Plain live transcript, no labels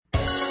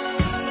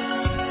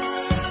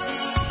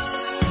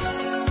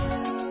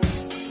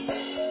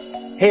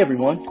Hey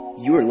everyone,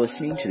 you are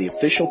listening to the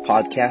official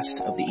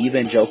podcast of the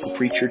Evangelical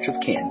Free Church of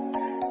Canton,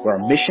 where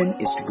our mission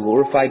is to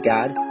glorify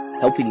God,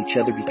 helping each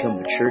other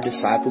become mature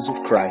disciples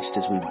of Christ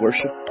as we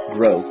worship,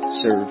 grow,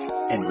 serve,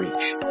 and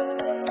reach.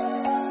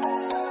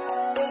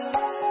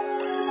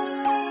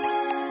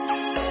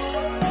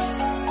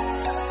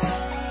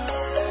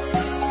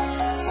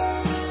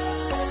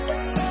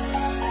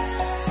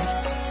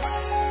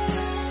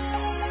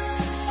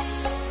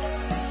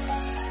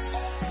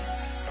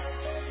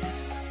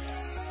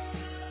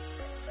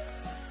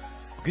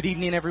 Good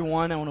evening,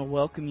 everyone. I want to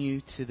welcome you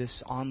to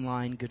this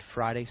online Good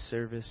Friday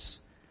service,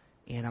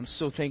 and I'm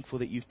so thankful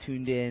that you've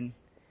tuned in.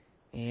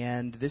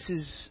 And this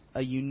is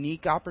a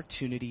unique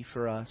opportunity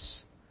for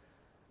us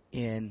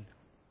in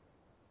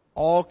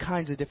all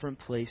kinds of different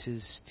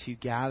places to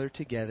gather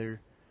together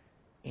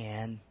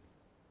and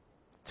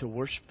to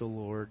worship the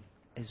Lord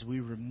as we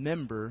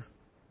remember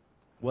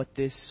what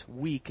this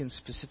week and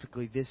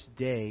specifically this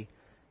day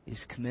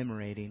is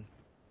commemorating.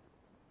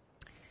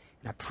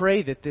 And I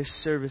pray that this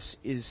service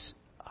is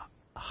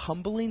a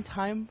humbling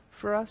time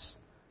for us,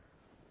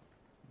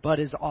 but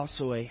is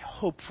also a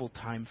hopeful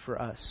time for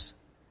us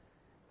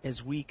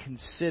as we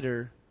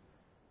consider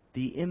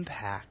the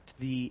impact,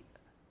 the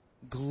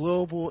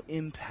global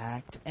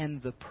impact,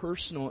 and the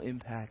personal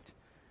impact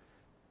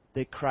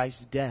that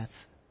Christ's death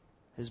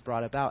has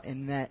brought about,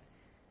 and that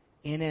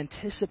in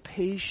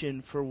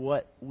anticipation for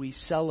what we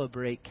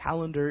celebrate,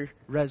 Calendar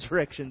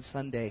Resurrection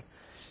Sunday,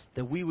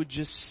 that we would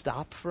just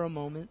stop for a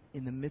moment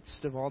in the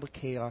midst of all the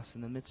chaos,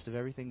 in the midst of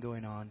everything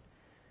going on,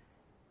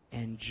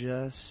 and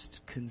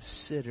just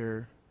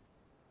consider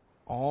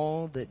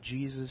all that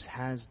Jesus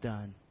has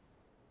done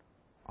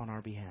on our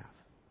behalf.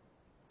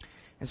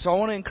 And so I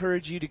want to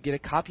encourage you to get a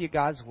copy of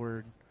God's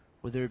Word,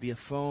 whether it be a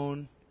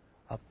phone,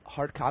 a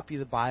hard copy of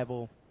the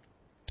Bible,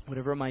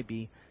 whatever it might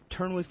be.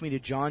 Turn with me to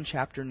John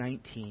chapter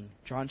 19.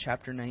 John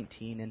chapter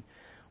 19. And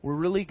we're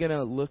really going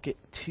to look at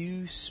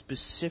two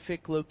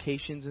specific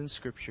locations in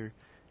Scripture,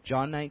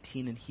 John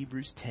 19 and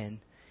Hebrews 10,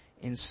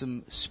 and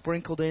some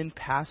sprinkled in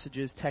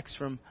passages, texts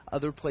from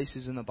other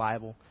places in the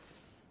Bible.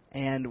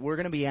 And we're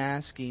going to be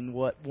asking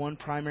one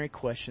primary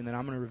question that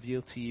I'm going to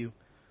reveal to you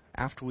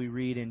after we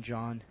read in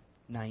John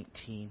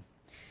 19.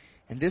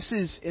 And this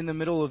is in the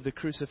middle of the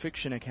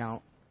crucifixion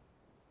account,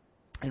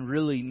 and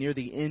really near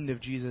the end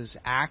of Jesus'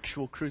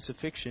 actual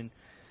crucifixion.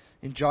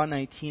 In John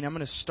 19, I'm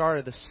going to start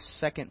at the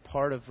second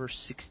part of verse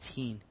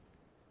 16.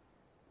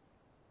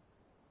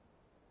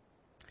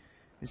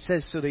 It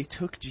says, "So they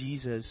took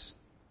Jesus,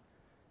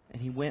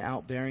 and he went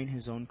out bearing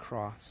his own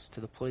cross to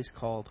the place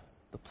called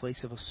the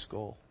place of a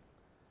skull,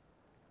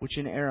 which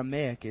in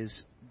Aramaic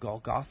is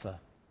Golgotha.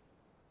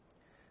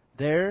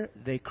 There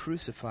they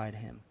crucified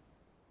him,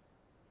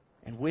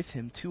 and with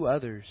him two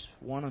others,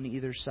 one on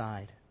either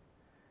side,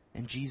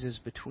 and Jesus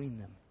between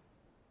them.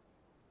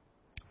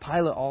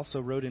 Pilate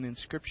also wrote an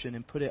inscription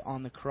and put it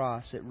on the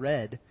cross. It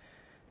read,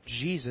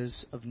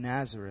 'Jesus of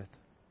Nazareth,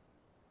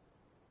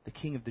 the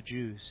King of the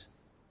Jews.'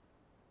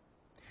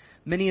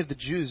 Many of the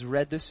Jews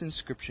read this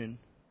inscription,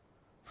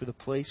 for the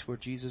place where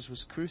Jesus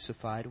was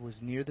crucified was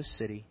near the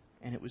city,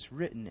 and it was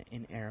written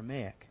in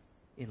Aramaic,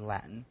 in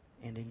Latin,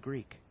 and in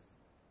Greek.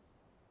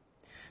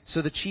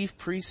 So the chief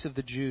priests of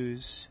the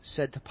Jews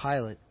said to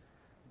Pilate,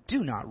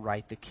 'Do not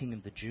write the King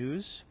of the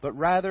Jews, but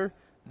rather,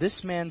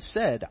 this man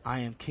said,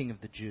 I am King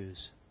of the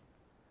Jews.'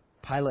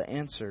 Pilate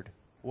answered,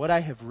 'What I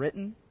have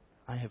written,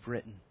 I have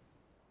written.'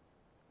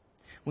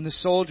 When the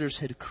soldiers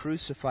had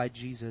crucified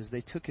Jesus,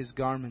 they took his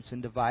garments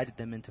and divided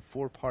them into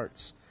 4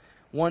 parts,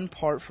 1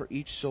 part for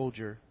each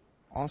soldier,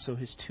 also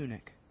his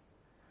tunic.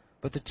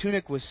 But the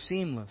tunic was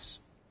seamless,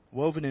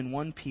 woven in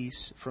one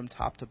piece from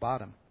top to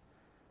bottom.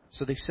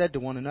 So they said to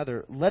one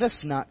another, 'Let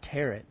us not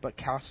tear it, but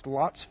cast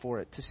lots for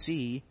it to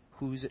see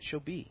whose it shall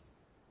be.'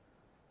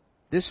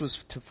 This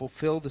was to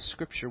fulfill the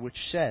scripture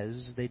which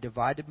says, 'They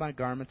divided my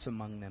garments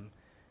among them,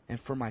 and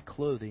for my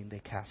clothing they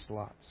cast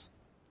lots.'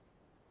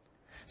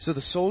 So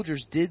the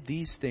soldiers did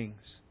these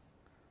things,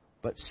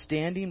 but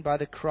standing by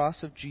the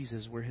cross of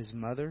Jesus were his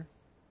mother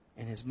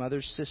and his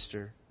mother's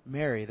sister,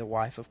 Mary, the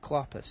wife of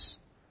Clopas,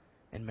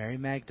 and Mary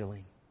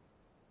Magdalene.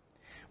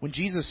 When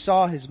Jesus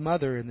saw his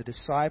mother and the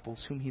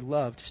disciples whom he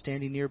loved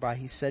standing nearby,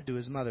 he said to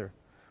his mother,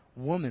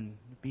 'Woman,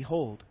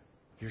 behold,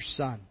 your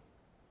son.'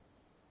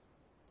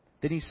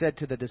 Then he said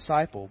to the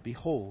disciple,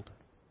 'Behold,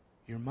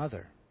 your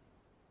mother.'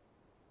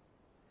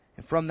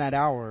 And from that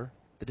hour,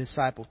 the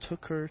disciple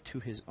took her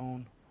to his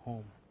own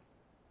home.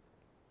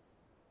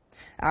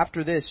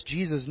 After this,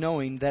 Jesus,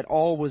 knowing that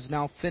all was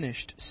now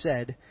finished,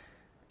 said,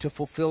 to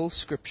fulfill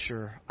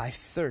Scripture, 'I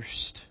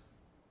thirst.'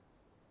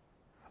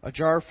 A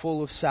jar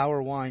full of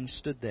sour wine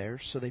stood there,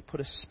 so they put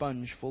a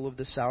sponge full of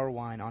the sour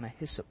wine on a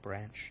hyssop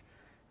branch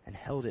and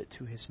held it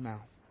to his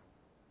mouth.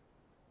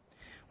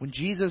 When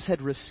Jesus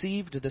had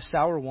received the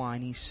sour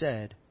wine, he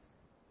said,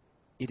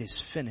 'It is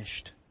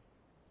finished.'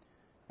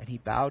 And he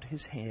bowed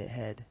his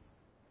head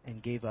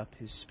and gave up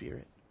his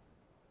spirit."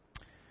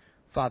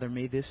 Father,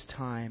 may this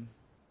time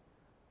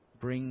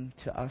bring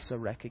to us a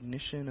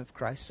recognition of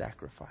Christ's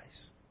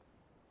sacrifice.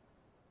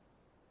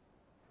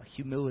 a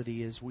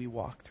humility as we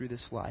walk through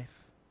this life,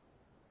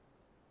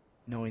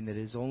 knowing that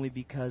it is only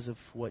because of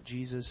what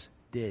Jesus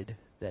did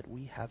that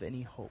we have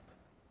any hope.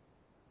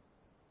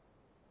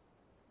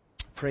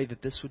 Pray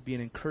that this would be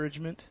an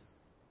encouragement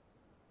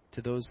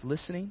to those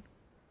listening,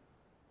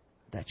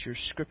 that your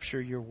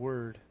Scripture, your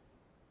Word,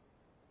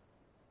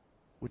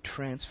 would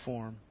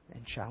transform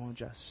and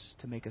challenge us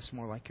to make us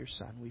more like your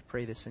Son. We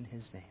pray this in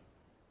His name.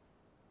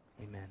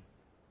 Amen.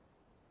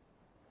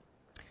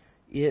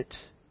 It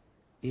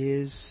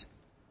is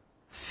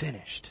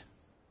finished.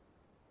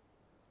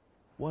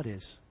 What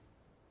is?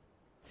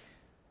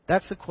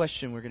 That's the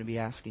question we're going to be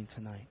asking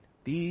tonight.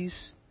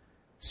 These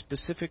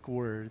specific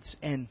words,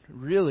 and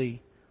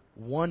really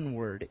one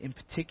word in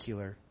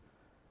particular,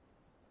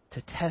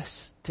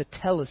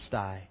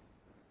 tetelestai.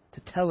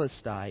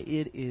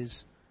 It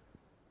is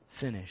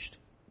finished.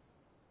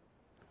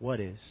 What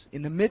is?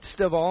 In the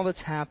midst of all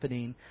that's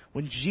happening,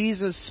 when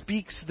Jesus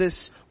speaks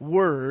this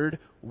word,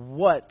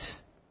 what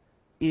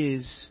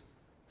is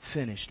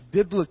finished?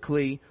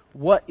 Biblically,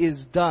 what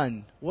is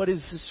done? What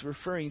is this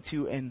referring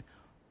to, and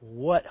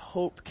what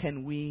hope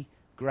can we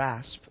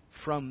grasp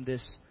from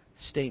this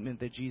statement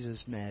that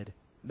Jesus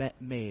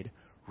made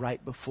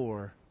right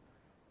before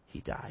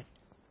He died?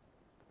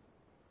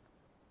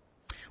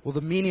 Well,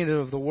 the meaning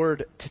of the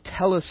word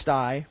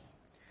tetelestai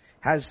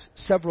has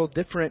several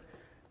different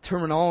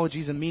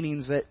terminologies and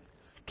meanings that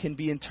can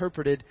be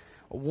interpreted.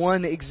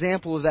 One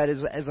example of that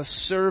is as a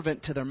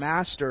servant to their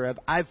master.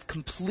 I've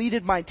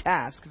completed my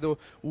task. The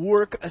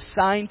work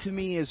assigned to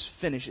me is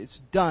finished. It's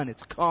done.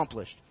 It's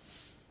accomplished.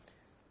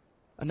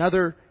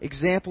 Another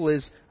example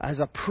is as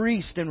a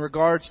priest in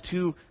regards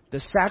to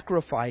the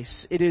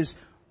sacrifice. It is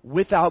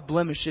without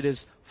blemish. It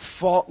is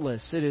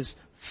faultless. It is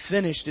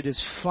finished. It is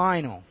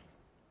final.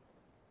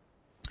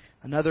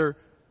 Another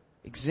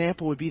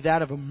example would be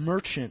that of a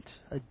merchant.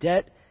 A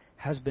debt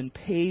has been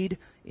paid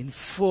in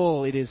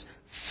full. It is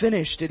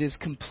finished. It is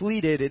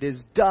completed. It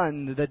is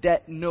done. The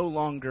debt no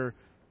longer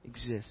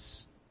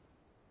exists.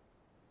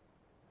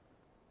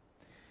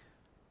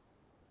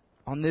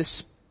 On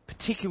this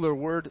particular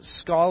word,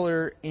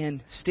 scholar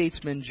and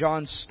statesman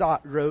John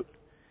Stott wrote,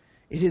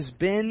 "It has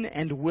been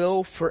and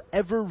will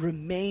forever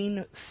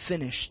remain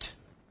finished."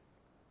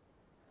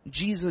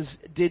 Jesus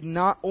did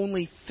not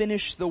only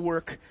finish the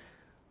work,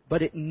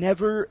 but it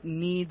never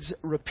needs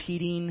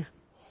repeating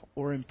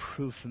or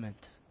improvement.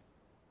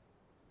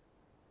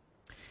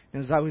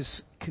 And as I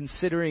was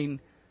considering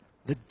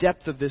the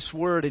depth of this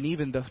word and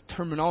even the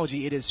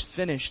terminology, "it is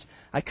finished,"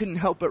 I couldn't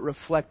help but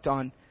reflect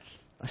on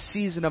a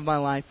season of my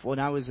life when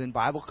I was in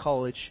Bible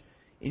college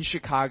in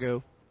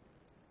Chicago.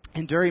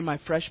 And during my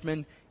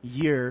freshman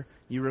year,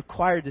 you're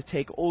required to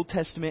take Old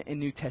Testament and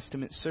New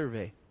Testament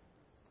survey.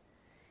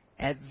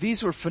 And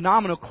these were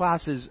phenomenal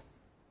classes,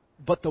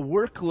 but the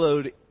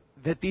workload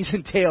that these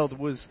entailed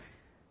was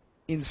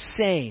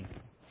insane.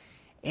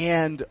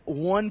 And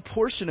one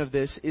portion of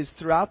this is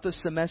throughout the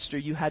semester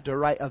you had to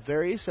write a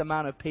various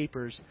amount of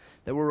papers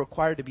that were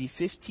required to be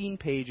 15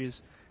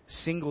 pages,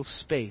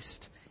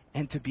 single-spaced,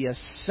 and to be a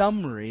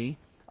summary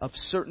of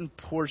certain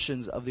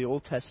portions of the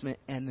Old Testament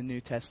and the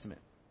New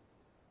Testament.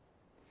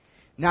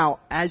 Now,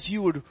 as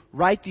you would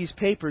write these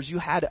papers, you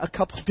had a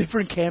couple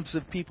different camps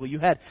of people. You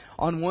had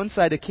on one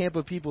side a camp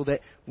of people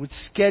that would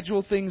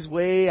schedule things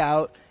way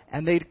out,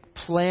 and they'd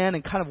plan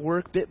and kind of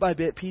work bit by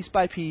bit, piece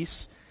by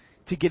piece,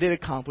 to get it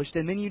accomplished.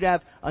 And then you'd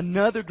have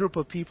another group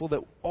of people that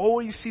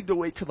always seemed to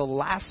wait till the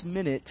last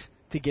minute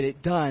to get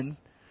it done.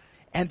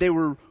 And they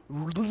were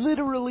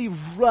literally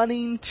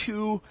running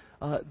to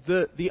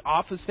the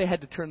office they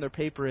had to turn their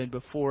paper in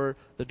before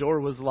the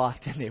door was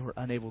locked, and they were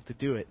unable to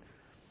do it.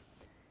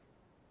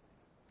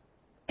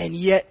 And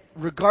yet,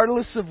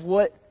 regardless of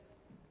what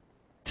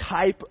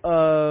type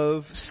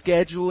of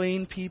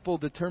scheduling people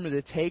determined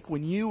to take,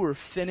 when you were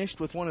finished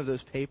with one of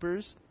those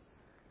papers,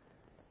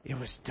 it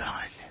was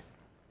done.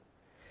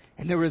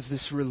 And there was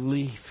this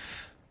relief.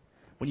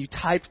 When you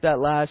typed that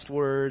last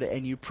word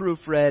and you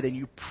proofread and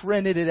you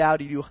printed it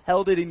out and you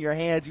held it in your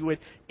hands, you went,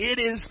 "It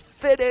is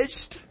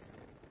finished."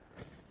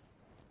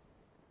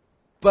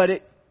 But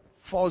it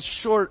falls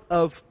short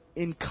of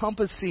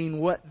encompassing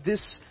what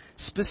this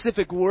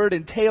specific word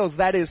entails.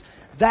 That is,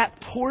 that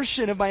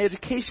portion of my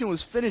education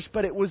was finished,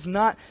 but it was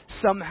not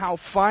somehow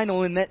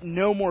final, in that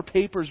no more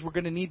papers were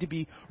going to need to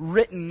be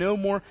written, no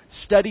more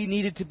study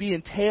needed to be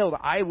entailed.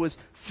 I was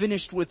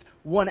finished with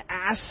one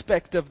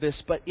aspect of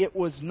this, but it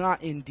was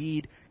not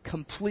indeed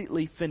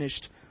completely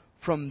finished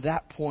from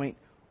that point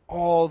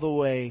all the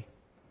way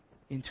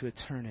into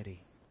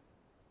eternity.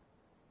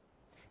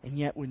 And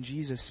yet when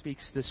Jesus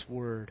speaks this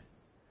word,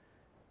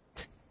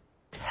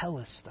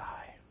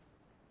 telestai,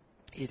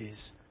 it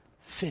is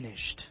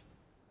finished.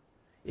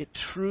 It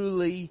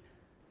truly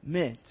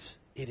meant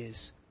it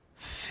is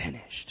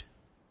finished.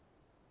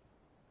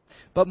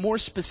 But more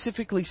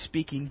specifically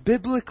speaking,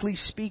 biblically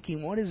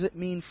speaking, what does it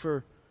mean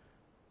for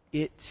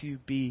it to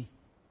be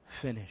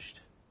finished?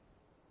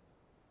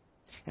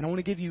 And I want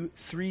to give you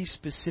 3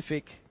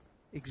 specific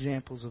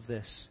examples of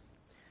this.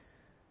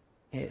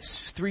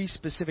 It's 3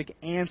 specific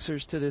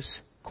answers to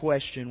this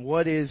question.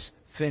 What is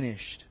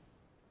finished.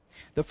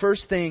 The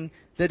first thing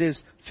that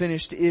is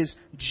finished is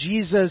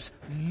Jesus'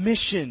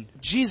 mission.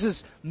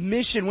 Jesus'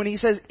 mission. When he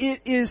says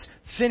it is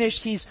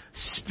finished, he's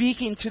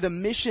speaking to the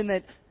mission,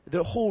 that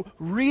the whole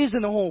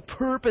reason, the whole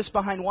purpose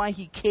behind why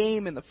he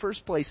came in the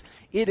first place.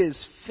 It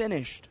is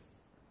finished.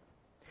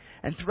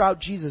 And throughout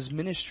Jesus'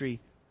 ministry,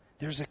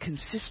 there's a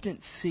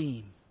consistent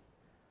theme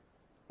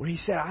where he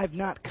said, I've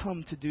not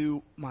come to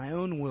do my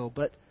own will,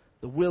 but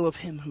the will of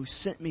him who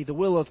sent me, the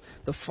will of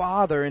the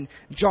Father. In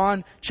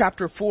John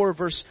chapter 4,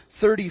 verse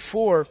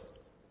 34,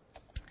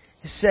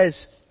 it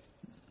says,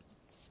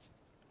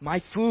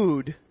 my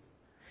food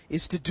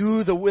is to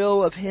do the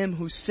will of him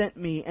who sent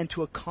me and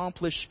to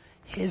accomplish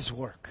his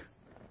work.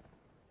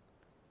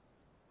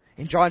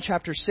 In John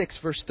chapter 6,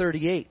 verse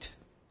 38,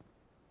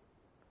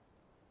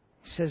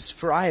 he says,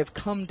 for I have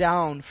come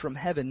down from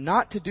heaven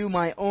not to do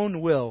my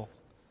own will,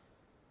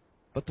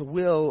 but the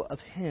will of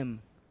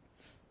him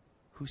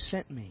who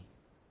sent me.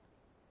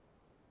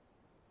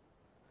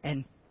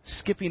 And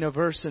skipping a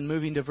verse and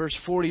moving to verse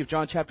 40 of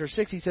John chapter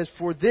 6, he says,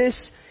 for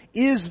this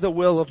is the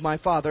will of my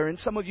Father. And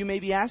some of you may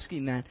be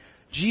asking that.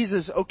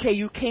 Jesus, okay,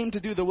 you came to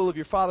do the will of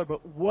your Father,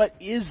 but what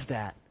is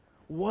that?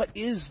 What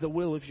is the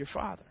will of your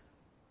Father?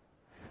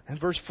 And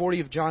verse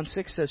 40 of John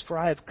 6 says, for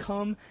I have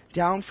come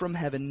down from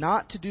heaven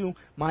not to do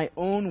my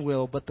own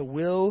will, but the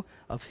will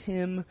of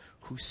him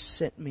who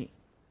sent me.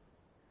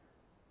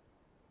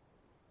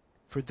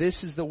 For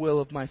this is the will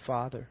of my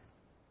Father,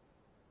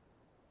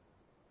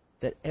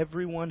 that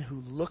everyone who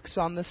looks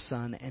on the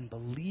Son and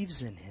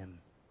believes in him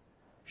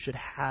should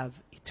have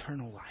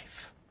eternal life.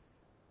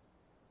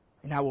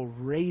 And I will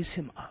raise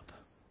him up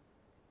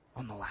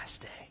on the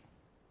last day.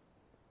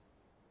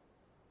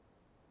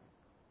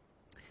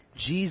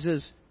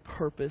 Jesus'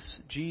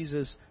 purpose,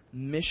 Jesus'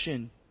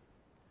 mission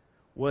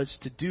was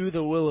to do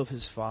the will of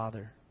his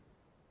Father.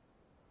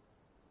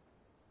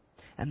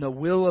 And the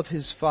will of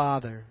his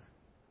Father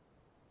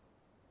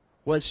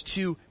was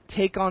to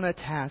take on a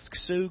task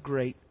so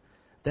great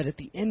that at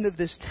the end of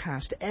this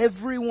task,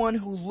 everyone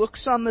who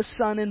looks on the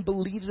Son and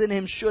believes in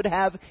him should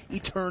have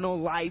eternal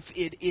life.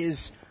 It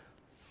is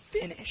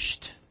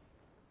finished.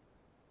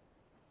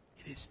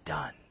 It is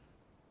done.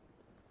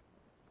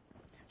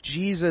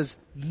 Jesus'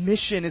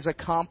 mission is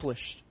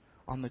accomplished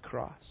on the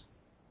cross.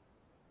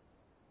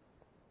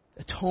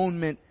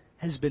 Atonement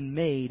has been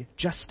made.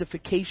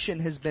 Justification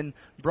has been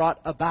brought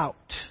about.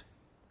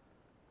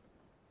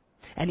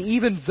 And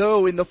even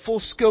though in the full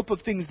scope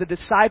of things the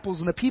disciples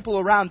and the people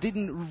around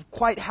didn't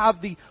quite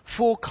have the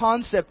full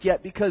concept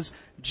yet, because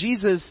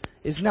Jesus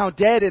is now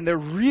dead and they're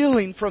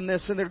reeling from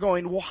this and they're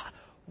going,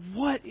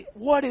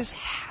 what has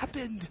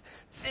happened?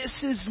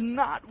 This is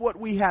not what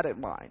we had in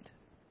mind.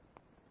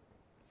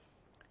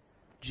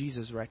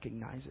 Jesus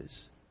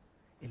recognizes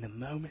in the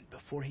moment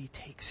before he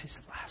takes his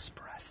last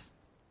breath,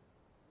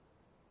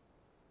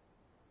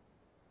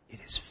 it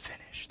is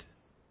finished.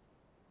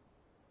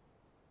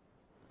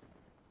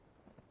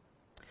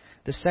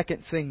 The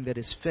second thing that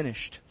is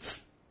finished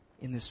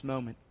in this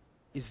moment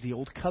is the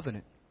Old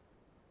Covenant.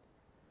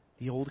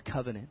 The Old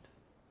Covenant.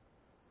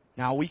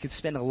 Now, we could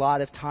spend a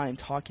lot of time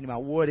talking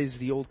about what is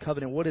the Old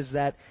Covenant. What does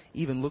that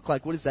even look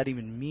like? What does that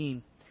even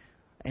mean?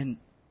 And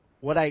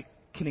what I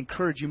can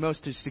encourage you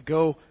most is to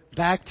go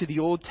back to the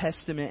Old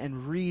Testament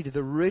and read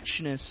the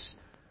richness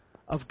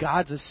of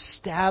God's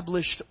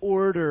established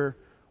order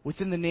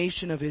within the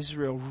nation of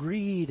Israel.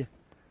 Read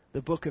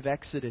the book of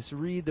Exodus,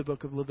 read the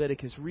book of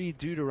Leviticus, read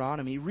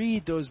Deuteronomy,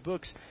 read those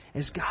books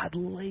as God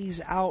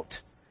lays out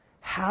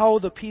how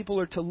the people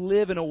are to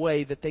live in a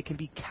way that they can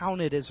be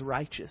counted as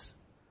righteous.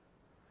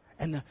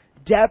 And the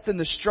depth and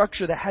the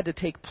structure that had to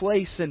take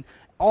place and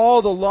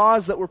all the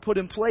laws that were put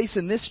in place.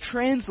 And this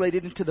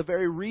translated into the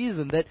very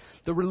reason that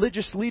the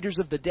religious leaders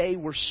of the day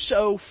were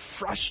so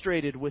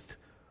frustrated with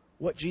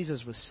what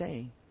Jesus was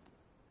saying.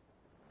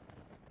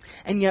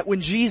 And yet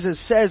when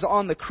Jesus says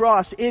on the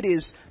cross, it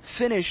is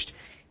finished,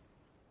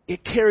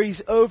 it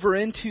carries over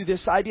into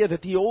this idea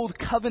that the old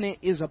covenant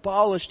is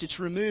abolished, it's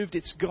removed,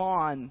 it's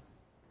gone.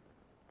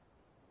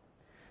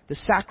 The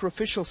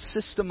sacrificial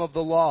system of the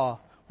law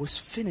was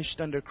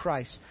finished under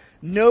Christ.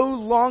 No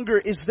longer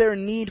is there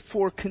need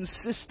for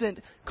consistent,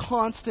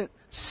 constant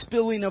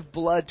spilling of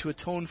blood to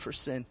atone for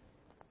sin.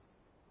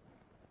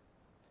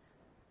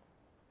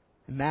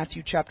 In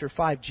Matthew chapter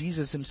 5,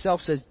 Jesus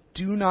himself says,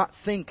 "Do not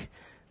think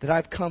that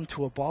I've come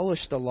to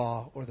abolish the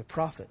law or the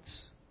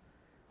prophets.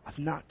 I've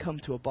not come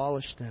to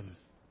abolish them,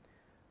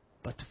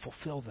 but to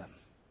fulfill them."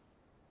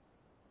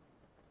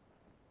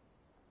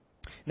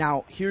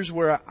 Now, here's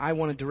where I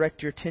want to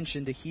direct your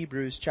attention to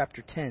Hebrews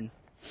chapter 10.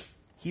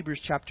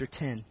 Hebrews chapter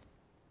 10.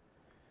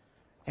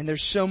 And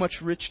there's so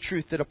much rich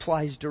truth that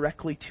applies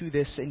directly to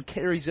this and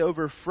carries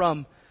over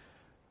from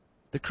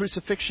the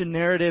crucifixion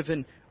narrative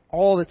and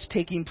all that's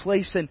taking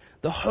place and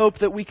the hope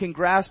that we can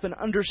grasp and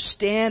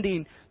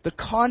understanding the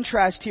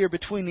contrast here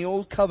between the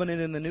Old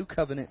Covenant and the New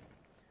Covenant.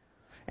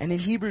 And in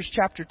Hebrews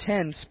chapter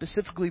 10,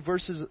 specifically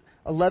verses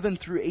 11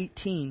 through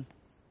 18,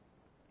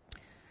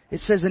 It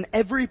says, "And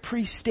every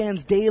priest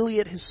stands daily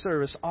at his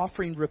service,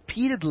 offering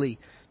repeatedly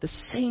the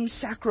same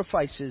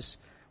sacrifices,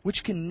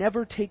 which can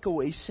never take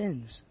away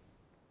sins.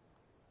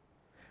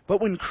 But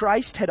when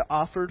Christ had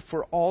offered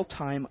for all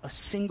time a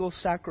single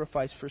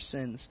sacrifice for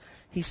sins,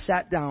 he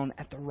sat down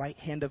at the right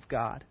hand of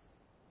God,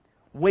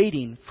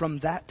 waiting from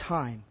that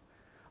time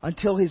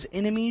until his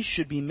enemies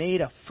should be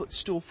made a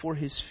footstool for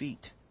his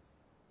feet.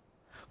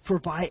 For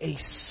by a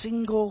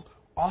single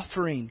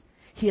offering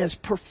he has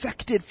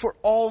perfected for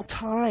all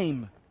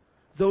time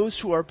those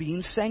who are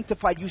being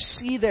sanctified." You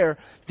see there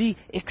the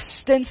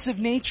extensive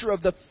nature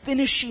of the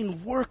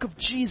finishing work of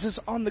Jesus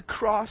on the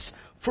cross.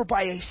 For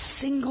by a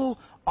single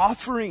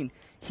offering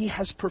he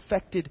has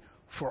perfected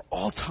for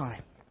all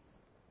time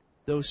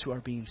those who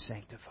are being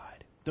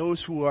sanctified,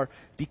 those who are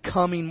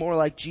becoming more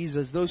like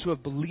Jesus, those who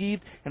have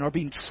believed and are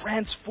being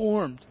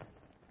transformed.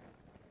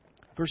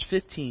 Verse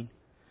 15,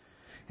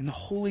 "And the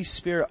Holy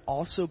Spirit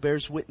also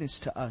bears witness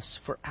to us,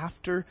 for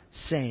after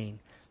saying,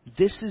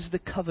 'This is the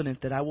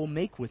covenant that I will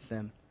make with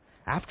them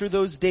after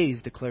those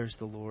days, declares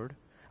the Lord,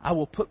 I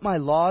will put my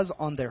laws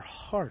on their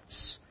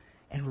hearts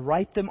and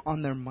write them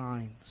on their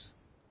minds.'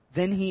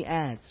 Then he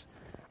adds,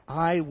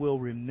 'I will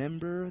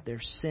remember their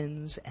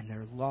sins and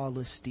their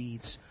lawless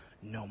deeds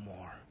no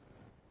more.'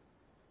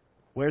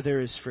 Where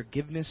there is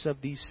forgiveness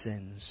of these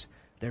sins,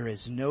 there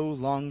is no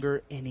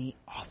longer any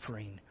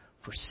offering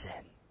for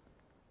sin."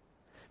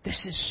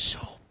 This is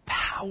so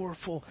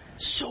powerful,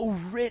 so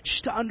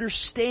rich to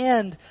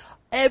understand.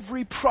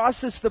 Every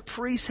process the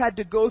priests had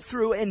to go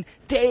through, and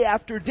day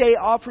after day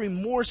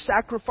offering more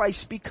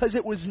sacrifice, because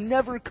it was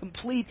never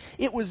complete.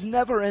 It was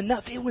never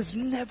enough. It was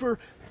never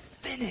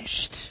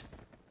finished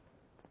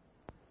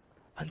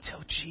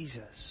until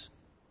Jesus.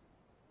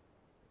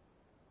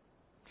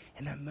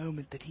 In the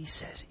moment that he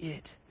says,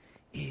 "It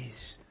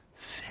is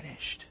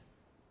finished,"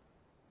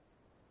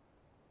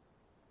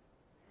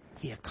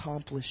 he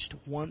accomplished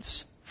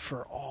once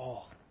for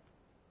all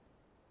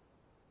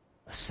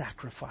a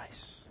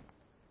sacrifice.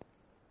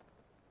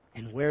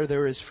 And where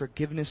there is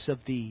forgiveness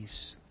of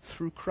these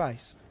through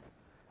Christ,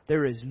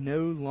 there is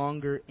no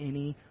longer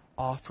any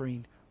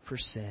offering for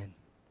sin.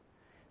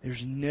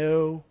 There's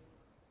no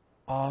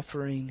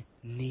offering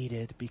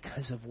needed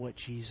because of what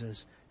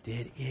Jesus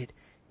did. It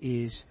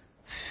is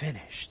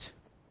finished.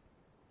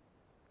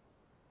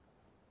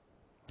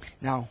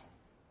 Now,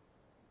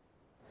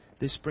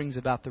 this brings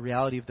about the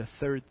reality of the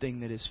third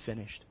thing that is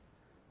finished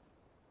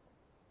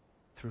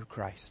through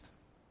Christ.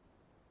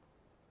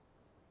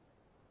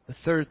 The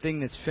third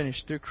thing that's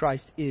finished through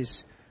Christ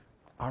is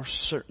our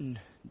certain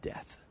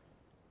death.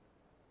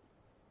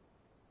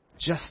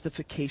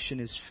 Justification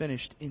is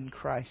finished in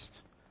Christ.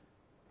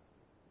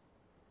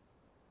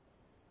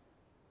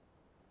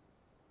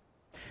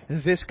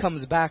 And this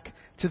comes back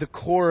to the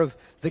core of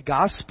the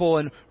gospel,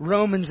 and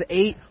Romans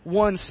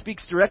 8:1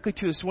 speaks directly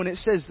to us when it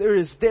says, "There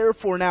is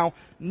therefore now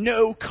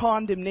no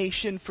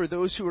condemnation for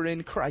those who are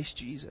in Christ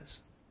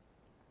Jesus."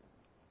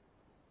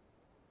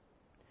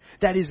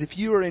 That is, if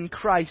you are in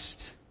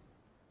Christ,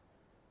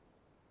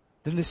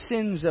 then the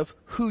sins of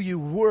who you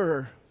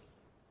were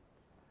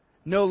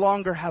no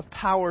longer have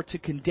power to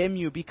condemn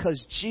you,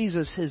 because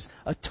Jesus has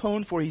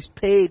atoned for. He's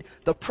paid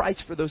the price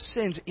for those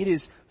sins. It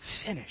is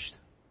finished.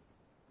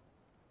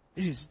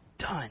 It is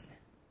done.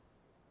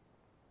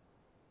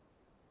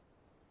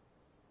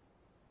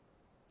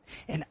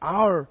 And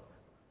our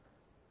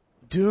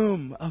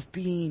doom of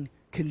being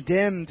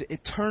condemned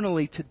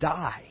eternally to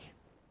die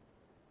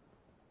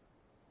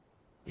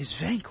is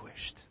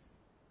vanquished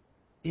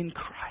in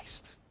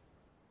Christ.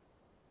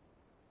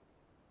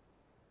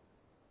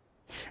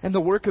 And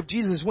the work of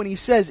Jesus, when he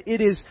says it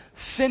is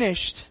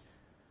finished,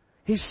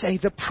 he's saying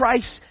the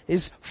price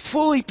is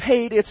fully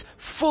paid, it's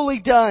fully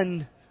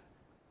done.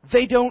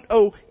 They don't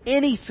owe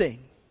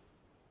anything.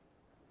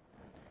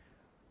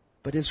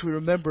 But as we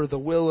remember, the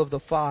will of the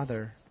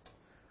Father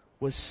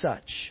was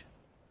such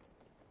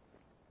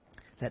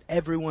that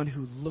everyone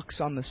who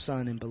looks on the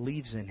Son and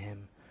believes in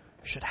him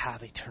should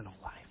have eternal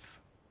life.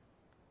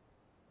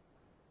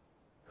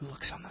 Who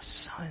looks on the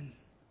Son,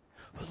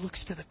 who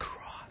looks to the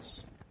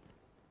cross,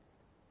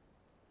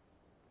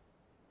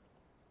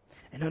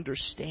 and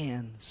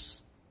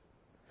understands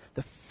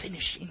the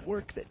finishing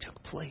work that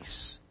took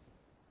place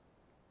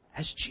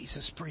as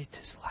Jesus breathed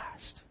his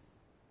last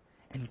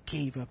and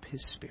gave up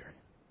his Spirit.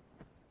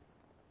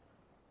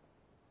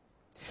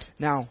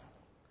 Now,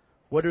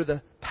 what are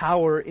the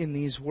power in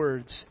these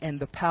words, and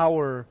the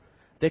power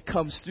that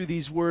comes through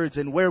these words,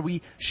 and where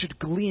we should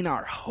glean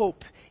our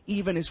hope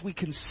even as we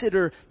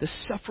consider the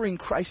suffering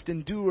Christ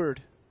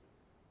endured,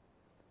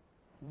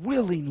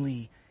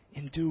 willingly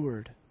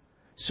endured,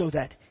 so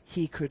that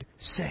he could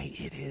say,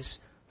 "It is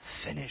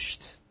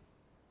finished."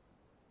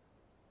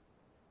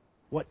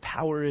 What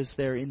power is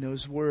there in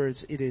those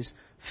words? It is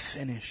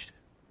finished.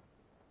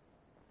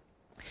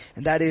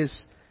 And that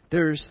is,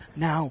 there's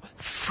now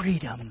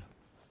freedom,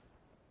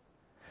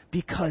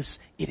 because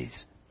it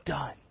is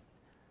done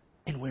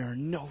and we are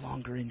no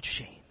longer in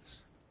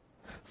chains.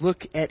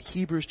 Look at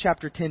Hebrews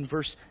chapter 10,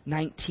 verse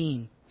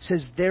 19. It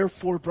says,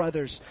 therefore,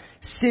 brothers,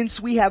 since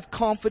we have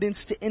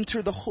confidence to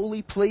enter the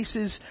holy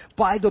places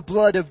by the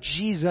blood of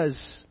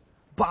Jesus,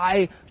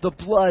 by the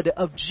blood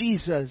of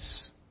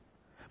Jesus,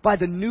 by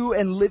the new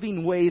and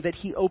living way that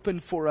He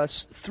opened for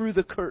us through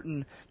the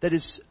curtain that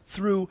is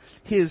through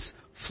His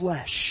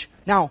flesh.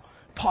 Now,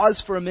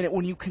 pause for a minute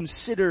when you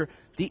consider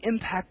the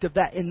impact of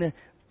that in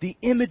the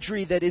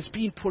imagery that is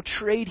being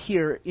portrayed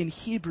here in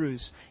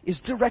Hebrews is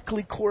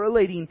directly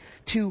correlating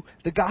to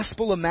the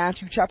Gospel of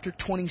Matthew chapter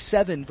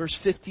 27 verse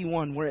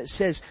 51 where it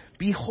says,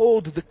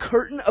 behold, the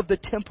curtain of the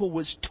temple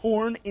was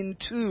torn in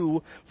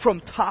two from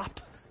top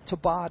to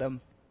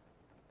bottom,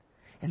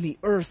 and the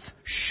earth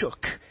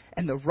shook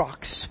and the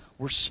rocks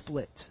were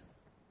split.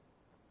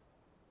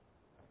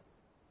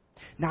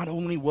 Not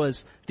only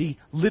was the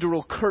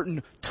literal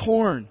curtain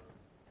torn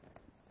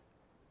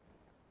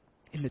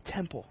in the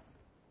temple,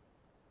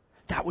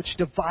 that which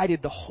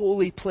divided the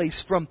holy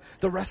place from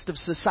the rest of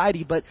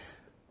society, but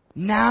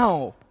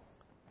now,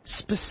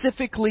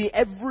 specifically,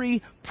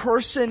 every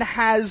person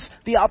has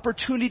the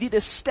opportunity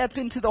to step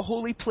into the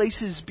holy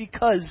places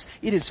because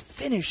it is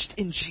finished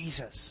in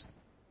Jesus.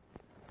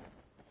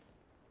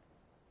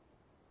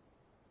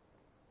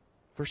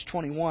 Verse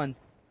 21,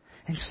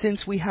 and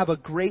since we have a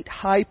great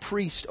high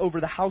priest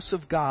over the house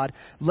of God,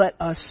 let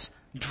us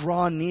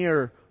draw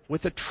near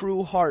with a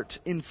true heart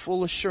in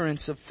full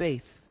assurance of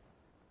faith.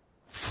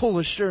 Full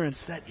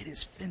assurance that it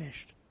is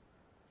finished.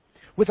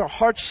 With our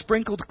hearts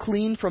sprinkled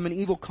clean from an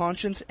evil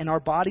conscience and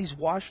our bodies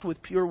washed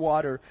with pure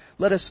water,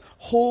 let us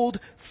hold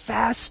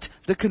fast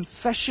the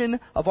confession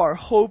of our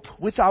hope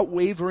without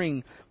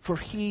wavering, for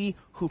He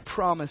who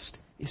promised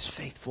is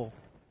faithful.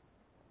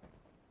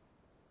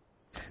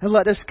 And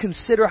let us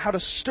consider how to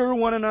stir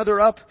one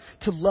another up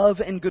to love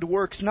and good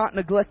works, not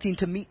neglecting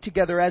to meet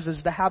together as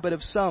is the habit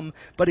of some,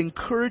 but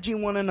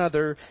encouraging one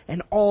another,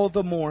 and all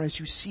the more as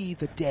you see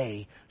the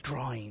day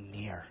drawing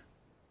near.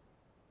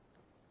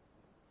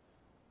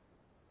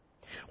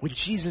 When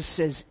Jesus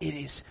says it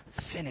is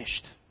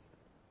finished,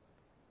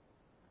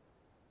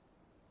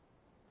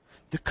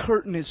 the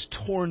curtain is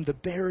torn, the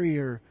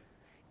barrier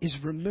is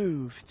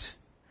removed.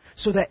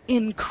 So that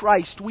in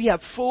Christ we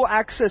have full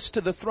access to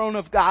the throne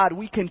of God.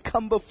 We can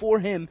come before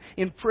Him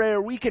in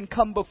prayer. We can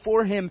come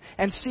before Him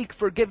and seek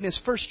forgiveness.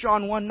 1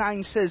 John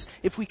 1:9 says,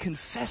 if we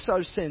confess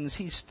our sins,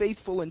 He's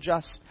faithful and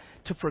just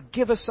to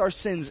forgive us our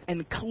sins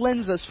and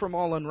cleanse us from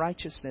all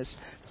unrighteousness.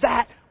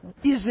 That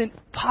isn't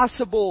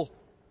possible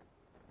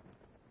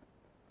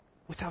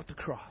without the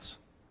cross.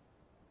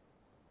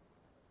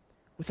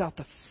 Without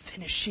the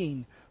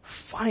finishing,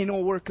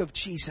 final work of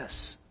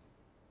Jesus.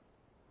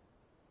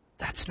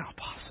 That's not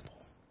possible.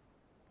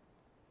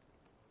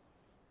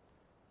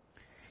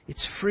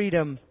 It's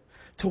freedom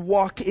to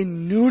walk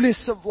in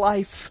newness of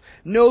life,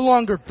 no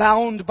longer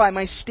bound by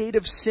my state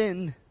of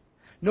sin,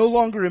 no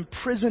longer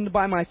imprisoned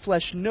by my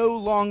flesh, no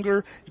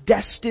longer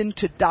destined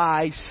to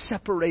die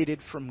separated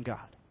from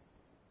God.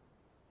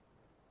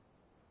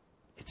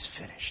 It's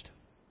finished.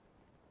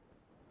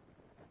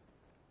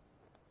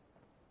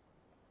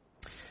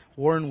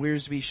 Warren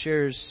Wiersbe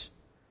shares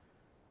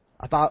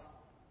about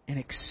an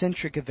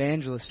eccentric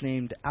evangelist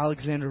named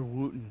Alexander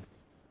Wooten.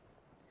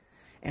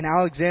 And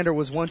Alexander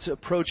was once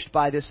approached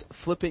by this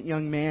flippant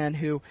young man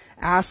who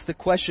asked the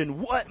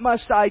question, what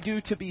must I do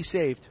to be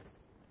saved?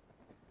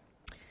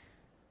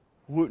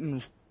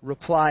 Wooten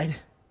replied,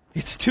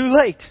 it's too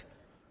late.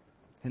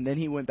 And then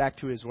he went back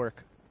to his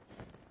work.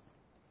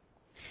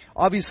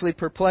 Obviously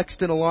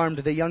perplexed and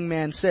alarmed, the young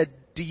man said,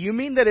 do you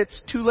mean that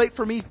it's too late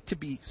for me to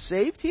be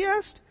saved? He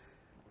asked.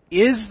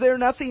 Is there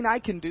nothing I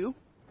can do?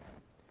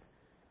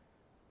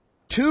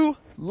 Too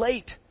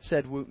late,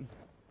 said Wooten.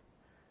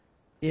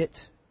 It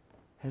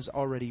has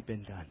already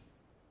been done.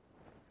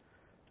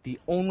 The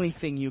only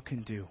thing you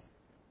can do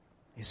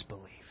is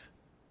believe.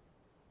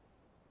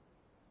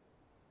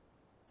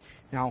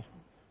 Now,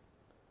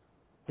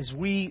 as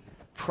we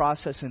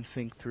process and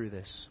think through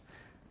this,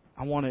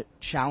 I want to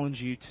challenge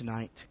you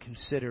tonight to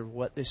consider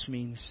what this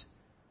means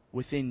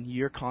within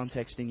your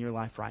context in your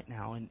life right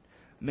now. And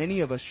many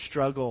of us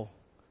struggle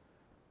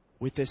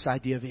with this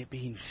idea of it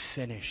being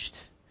finished.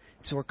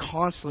 So we're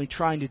constantly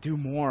trying to do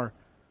more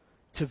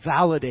to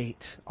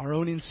validate our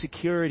own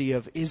insecurity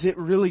of, is it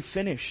really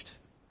finished?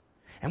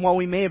 And while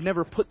we may have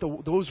never put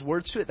those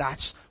words to it,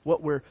 that's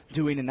what we're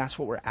doing and that's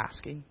what we're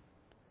asking.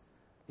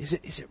 Is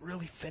it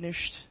really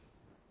finished?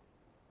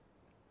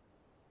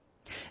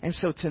 And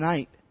so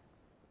tonight,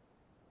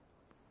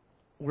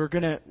 we're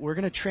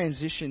gonna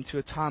transition to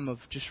a time of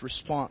just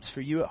response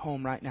for you at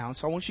home right now.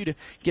 So I want you to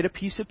get a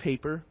piece of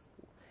paper,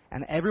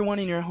 and everyone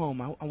in your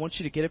home, I want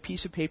you to get a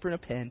piece of paper and a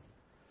pen.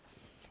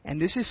 And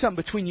this is something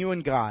between you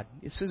and God.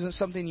 This isn't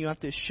something you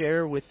have to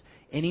share with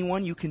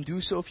anyone. You can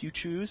do so if you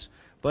choose,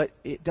 but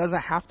it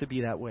doesn't have to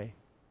be that way.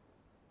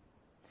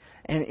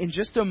 And in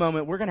just a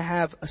moment, we're going to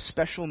have a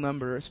special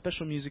number, a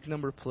special music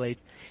number played.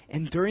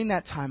 And during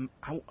that time,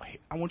 I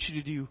want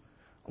you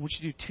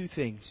to do two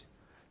things.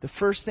 The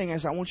first thing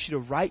is I want you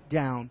to write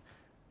down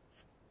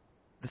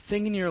the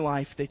thing in your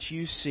life that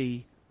you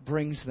see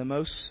brings the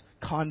most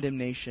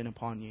condemnation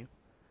upon you.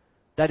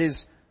 That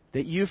is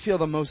that you feel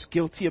the most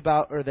guilty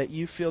about or that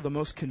you feel the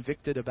most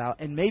convicted about.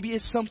 And maybe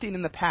it's something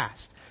in the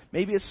past.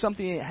 Maybe it's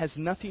something that has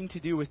nothing to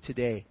do with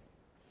today.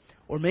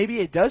 Or maybe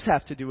it does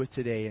have to do with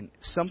today and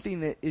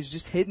something that is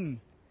just hidden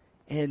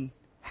and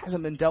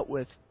hasn't been dealt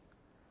with.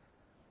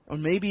 Or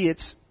maybe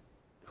it's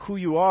who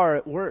you are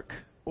at work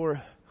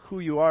or who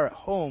you are at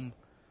home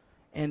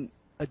and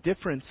a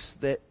difference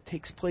that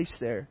takes place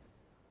there.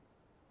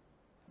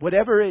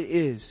 Whatever it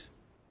is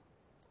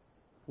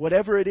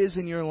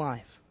in your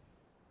life,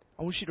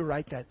 I want you to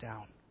write that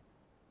down.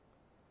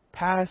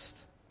 Past,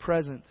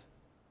 present,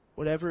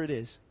 whatever it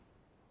is.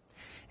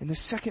 And the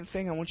second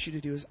thing I want you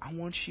to do is I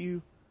want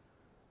you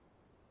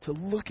to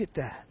look at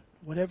that,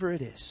 whatever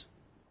it is.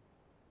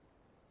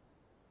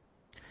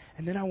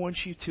 And then I want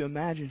you to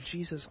imagine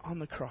Jesus on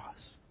the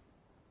cross.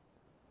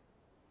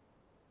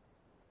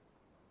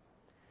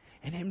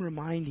 And Him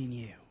reminding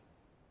you,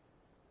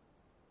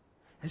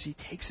 as He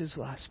takes His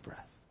last breath,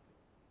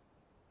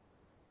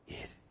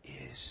 it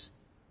is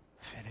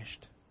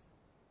finished.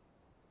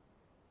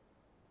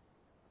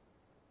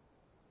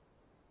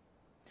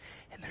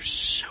 And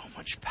there's so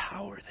much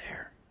power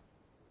there.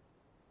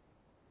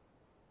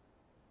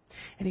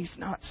 And He's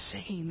not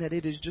saying that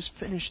it is just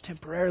finished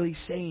temporarily.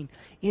 He's saying,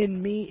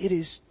 in me it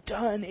is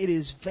done. It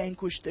is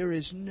vanquished. There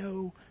is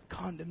no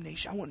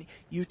condemnation. I want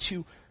you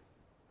to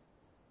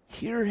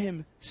hear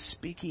Him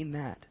speaking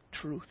that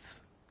truth.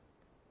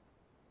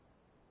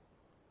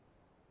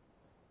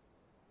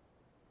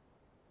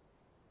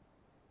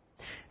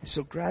 And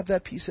so grab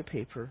that piece of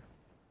paper,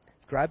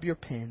 grab your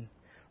pen,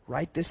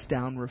 write this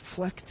down,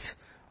 reflect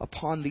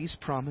upon these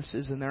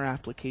promises and their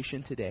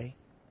application today.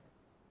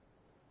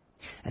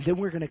 And then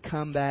we're going to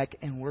come back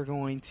and we're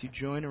going to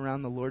join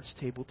around the Lord's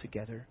table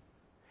together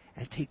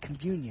and take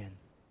communion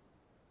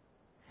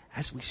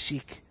as we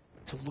seek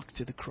to look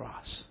to the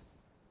cross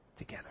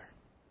together.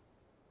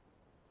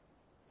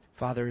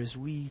 Father, as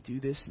we do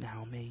this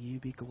now, may You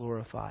be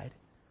glorified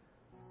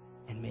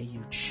and may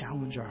You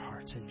challenge our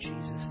hearts in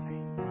Jesus'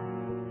 name.